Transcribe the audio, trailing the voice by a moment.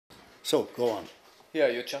So, go on. Yeah,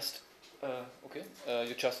 you just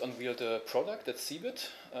you just unveiled a product at CeBIT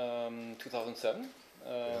 2007.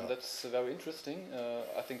 That's very interesting.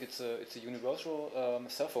 I think it's a universal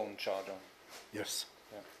cell phone charger. Yes.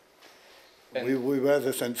 Yeah. We were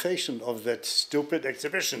the sensation of that stupid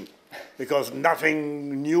exhibition because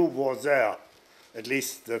nothing new was there. At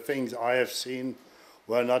least the things I have seen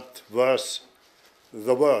were not worth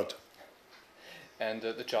the word. And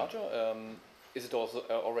the charger, is it also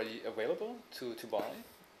already available to buy?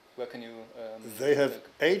 Where can you? They have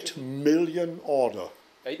 8 million order.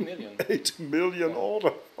 8 million. 8 million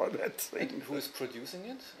order for that thing. And who is producing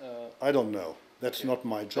it? I don't know. That's not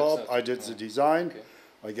my job. I did the design.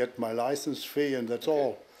 I get my license fee, and that's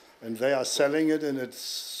all. And they are selling it, and it's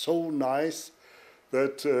so nice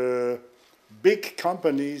that big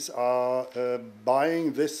companies are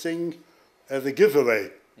buying this thing as a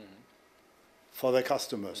giveaway for their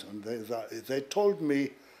customers. And they told me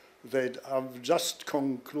they'd just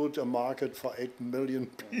conclude a market for 8 million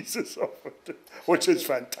pieces of it, which is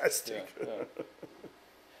fantastic.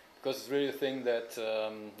 Because it's really a thing that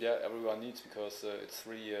everyone needs, because it's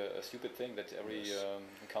really a stupid thing that every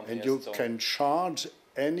company and has you its own. can charge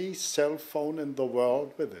any cell phone in the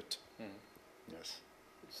world with it. Yes.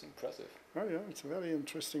 It's impressive. Oh yeah, it's a very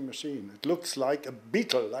interesting machine. It looks like a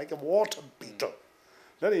beetle, like a water beetle.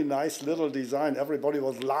 Very nice little design. Everybody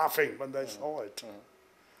was laughing when they saw it.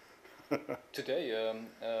 Today,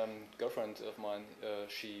 girlfriend of mine,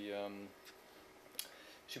 she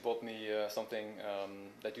bought me something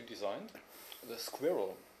that you designed, the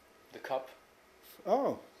squirrel, the cup.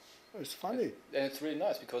 Oh, it's funny. And it's really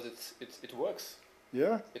nice because it works.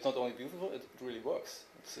 Yeah. It's not only beautiful; it really works.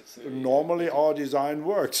 It's really normally our design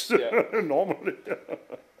works. Normally.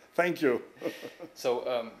 Thank you.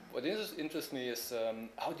 So what interests me is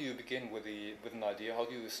how do you begin with an idea? How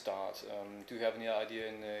do you start? Do you have any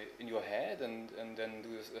idea in your head and then do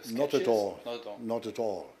sketches? Not at all. Not at all. Not at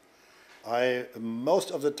all. I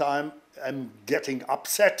most of the time am getting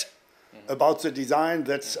upset about the design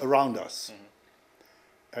that's around us,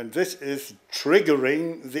 and this is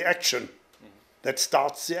triggering the action. That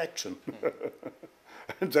starts the action,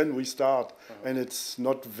 and then we start, and it's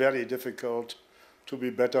not very difficult to be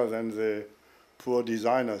better than the poor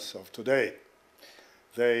designers of today.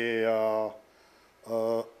 They are,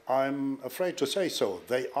 I'm afraid to say so,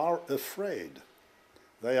 they are afraid.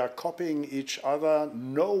 They are copying each other.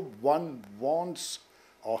 No one wants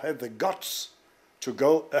or has the guts to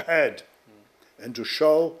go ahead and to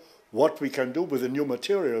show what we can do with the new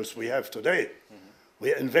materials we have today.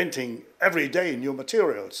 We are inventing every day new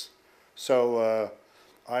materials. So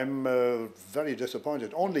I'm very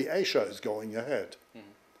disappointed. Only Asia is going ahead.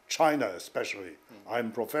 China especially.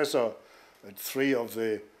 I'm professor at 3 of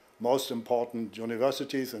the most important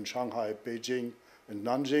universities in Shanghai, Beijing, and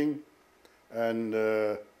Nanjing. And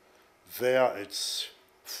there it's,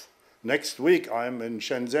 next week I'm in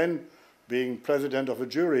Shenzhen being president of a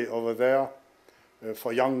jury over there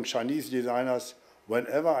for young Chinese designers.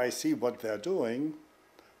 Whenever I see what they're doing,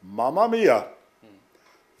 mamma mia,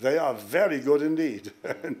 they are very good indeed.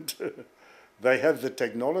 And they have the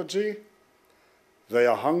technology, they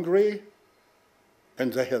are hungry,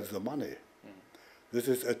 and they have the money. This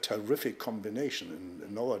is a terrific combination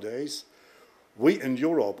nowadays. We in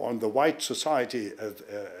Europe, on the white society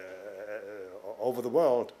over the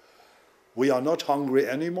world, we are not hungry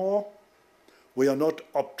anymore. We are not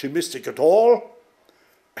optimistic at all.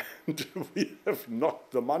 And we have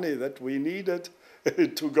not the money that we needed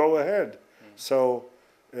to go ahead. So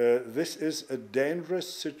this is a dangerous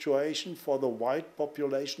situation for the white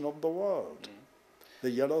population of the world. The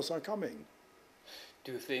yellows are coming.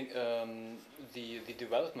 Do you think the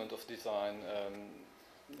development of design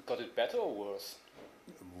got it better or worse?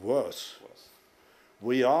 Worse.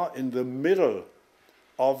 We are in the middle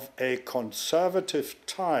of a conservative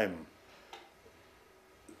time.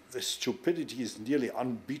 The stupidity is nearly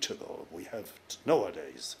unbeatable we have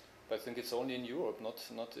nowadays. But I think it's only in Europe,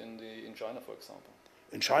 not in China, for example.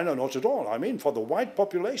 In China, not at all. I mean, for the white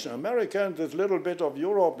population, America and this little bit of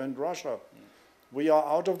Europe and Russia, we are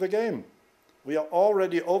out of the game. We are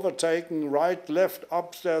already overtaken, right, left,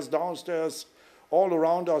 upstairs, downstairs. All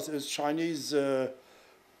around us is Chinese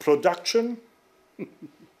production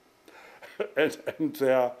and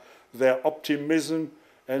their optimism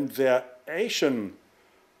and their Asian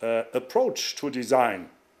approach to design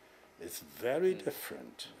is very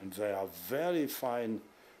different. And they are very fine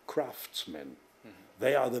craftsmen.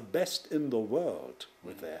 They are the best in the world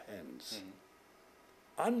with their hands.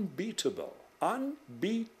 Unbeatable.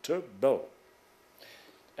 Unbeatable.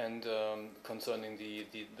 And concerning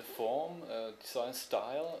the form, design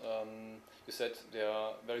style, you said they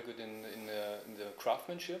are very good in the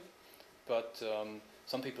craftsmanship, but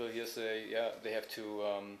some people here say, yeah, they have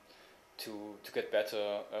to get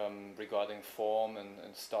better regarding form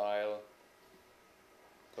and style.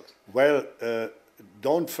 Well,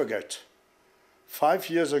 don't forget, 5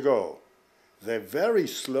 years ago, they very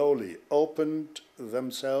slowly opened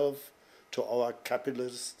themselves to our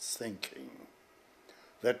capitalist thinking.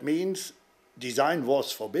 That means design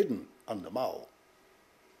was forbidden under Mao,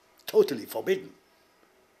 totally forbidden.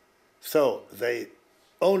 So they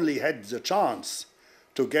only had the chance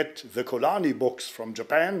to get the Colani books from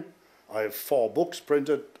Japan. I have 4 books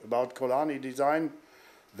printed about Colani design.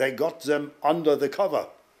 They got them under the cover,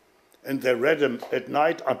 and they read them at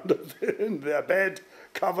night in their bed,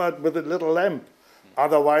 covered with a little lamp.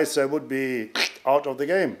 Otherwise, they would be out of the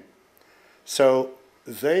game. So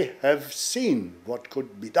they have seen what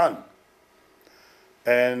could be done.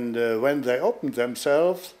 And when they opened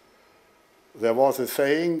themselves, there was a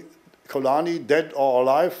saying, Colani, dead or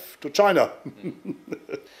alive, to China.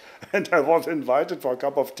 And I was invited for a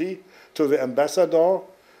cup of tea to the ambassador,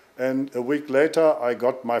 and a week later I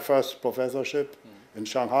got my first professorship in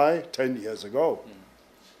Shanghai 10 years ago.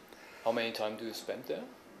 How many time do you spend there?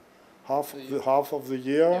 Half of the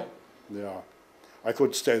year? Yeah. I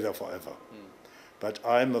could stay there forever. But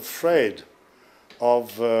I'm afraid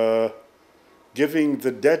of giving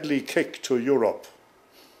the deadly kick to Europe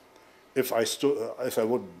if I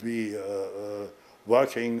would be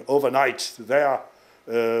working overnight there.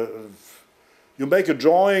 You make a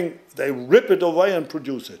drawing, they rip it away and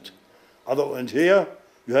produce it. And here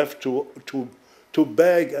you have to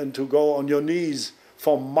beg and to go on your knees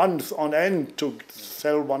for months on end to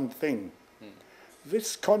sell one thing.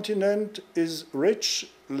 This continent is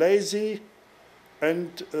rich, lazy,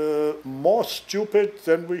 and more stupid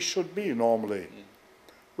than we should be normally.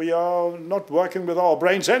 We are not working with our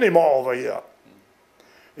brains anymore over here.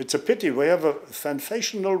 It's a pity. We have a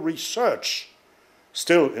sensational research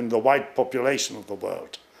still in the white population of the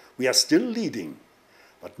world. We are still leading,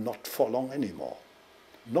 but not for long anymore.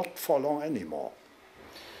 Not for long anymore.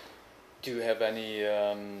 Do you have any,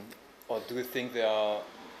 or do you think there are,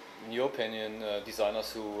 in your opinion,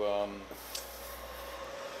 designers who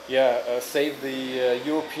save the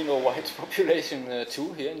European or white population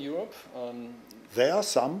too here in Europe? There are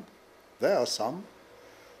some. There are some.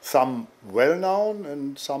 Some well-known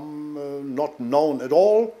and some not known at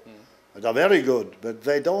all. That are very good, but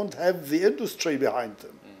they don't have the industry behind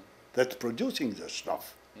them that's producing the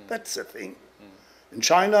stuff. That's the thing. In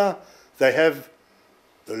China, they have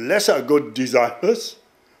the lesser good designers,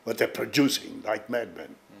 but they're producing like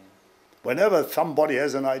madmen. Whenever somebody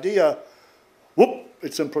has an idea, whoop,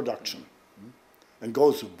 it's in production and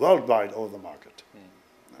goes worldwide over the market.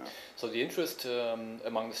 Yeah. So the interest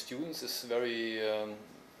among the students is very,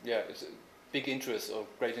 it's a big interest or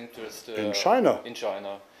great interest in China. In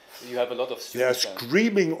China. You have a lot of students. They're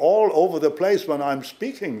screaming all over the place when I'm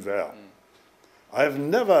speaking there. I have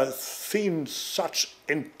never seen such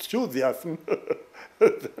enthusiasm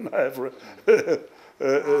than I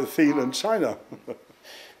have seen in China.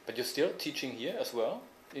 But you're still teaching here as well?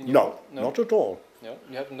 In no, Europe? No, not at all. No?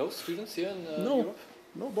 You have no students here in no, Europe?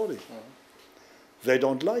 Nobody. They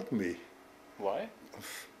don't like me. Why?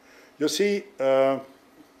 You see,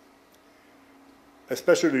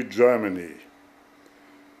 especially Germany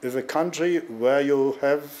is a country where you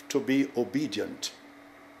have to be obedient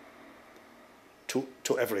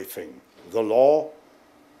to everything. The law,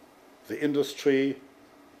 the industry,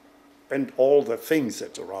 and all the things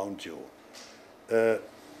that around you.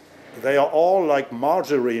 They are all like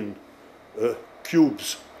margarine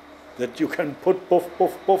cubes that you can put puff,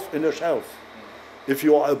 puff, puff in a shelf. If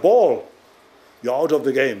you are a ball, you're out of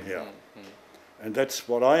the game here. And that's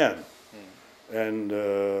what I am. And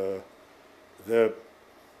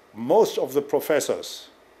most of the professors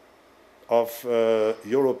of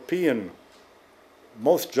European,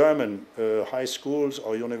 most German high schools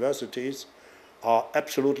or universities are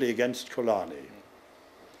absolutely against Colani.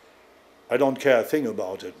 I don't care a thing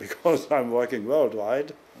about it because I'm working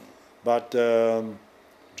worldwide, but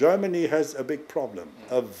Germany has a big problem,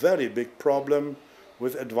 a very big problem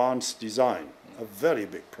with advanced design, a very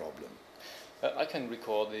big problem. I can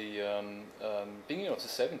recall the beginning of the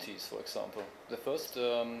 70s, for example. The first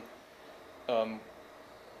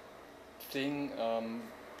thing,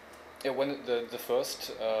 when the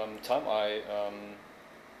first time I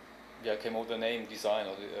came over the name design,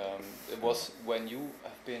 it was when you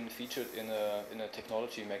have been featured in a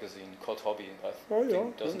technology magazine called Hobby. I think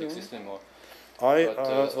it doesn't exist anymore.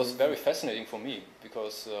 It was very fascinating for me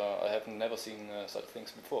because I have never seen such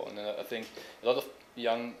things before, and I think a lot of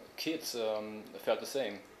young kids felt the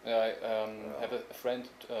same. I have a friend,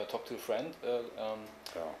 talked to a friend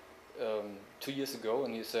 2 years ago,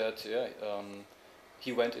 and he said,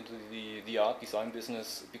 he went into the art design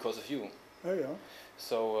business because of you. Oh, yeah.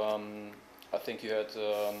 So I think you had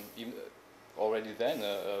even already then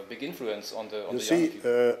a big influence on the young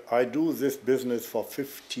people. I do this business for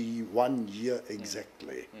 51 years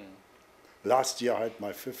exactly. Last year I had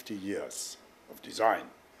my 50 years of design.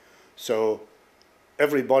 So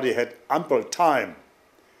everybody had ample time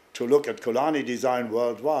to look at Colani design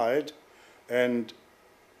worldwide, and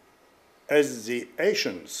as the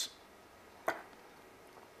Asians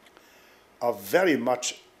are very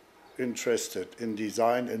much interested in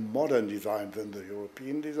design, in modern design, than the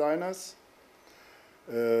European designers,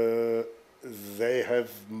 they have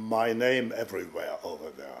my name everywhere over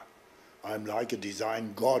there. I'm like a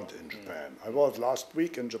design god in Japan. I was last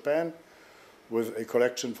week in Japan with a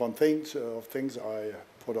collection of things I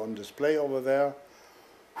put on display over there.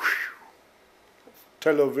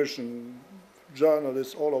 Television,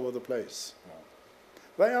 journalists all over the place.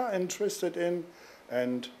 They are interested in,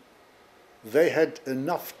 and they had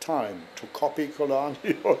enough time to copy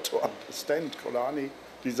Colani or to understand Colani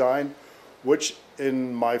design, which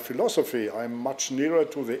in my philosophy I'm much nearer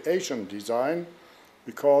to the Asian design,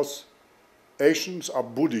 because Asians are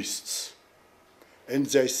Buddhists and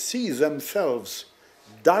they see themselves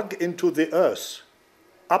dug into the earth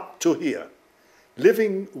up to here,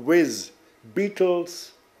 living with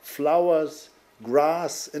beetles, flowers,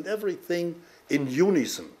 grass and everything in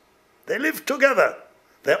unison. They live together.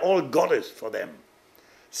 They're all goddess for them.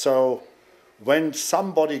 So when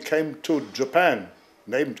somebody came to Japan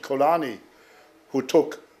named Colani, who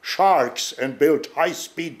took sharks and built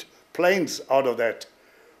high-speed planes out of that,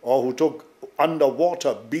 or who took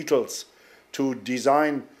underwater beetles to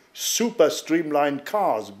design super streamlined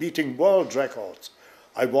cars, beating world records,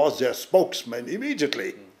 I was their spokesman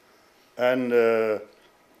immediately. And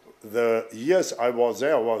the years I was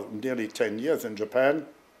there, was nearly 10 years in Japan,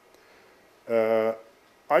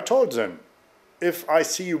 I told them, if I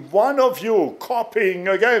see one of you copying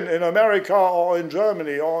again in America or in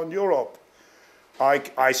Germany or in Europe,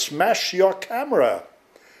 I smash your camera.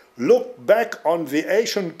 Look back on the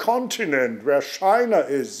Asian continent where China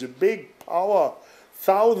is, the big power,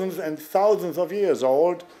 thousands and thousands of years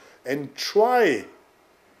old, and try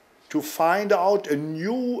to find out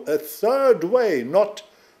a third way, not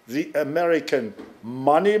the American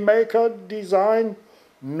moneymaker design,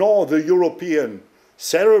 nor the European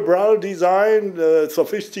cerebral design,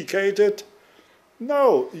 sophisticated.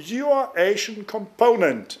 No, you are Asian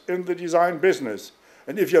component in the design business.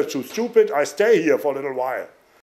 And if you're too stupid, I stay here for a little while.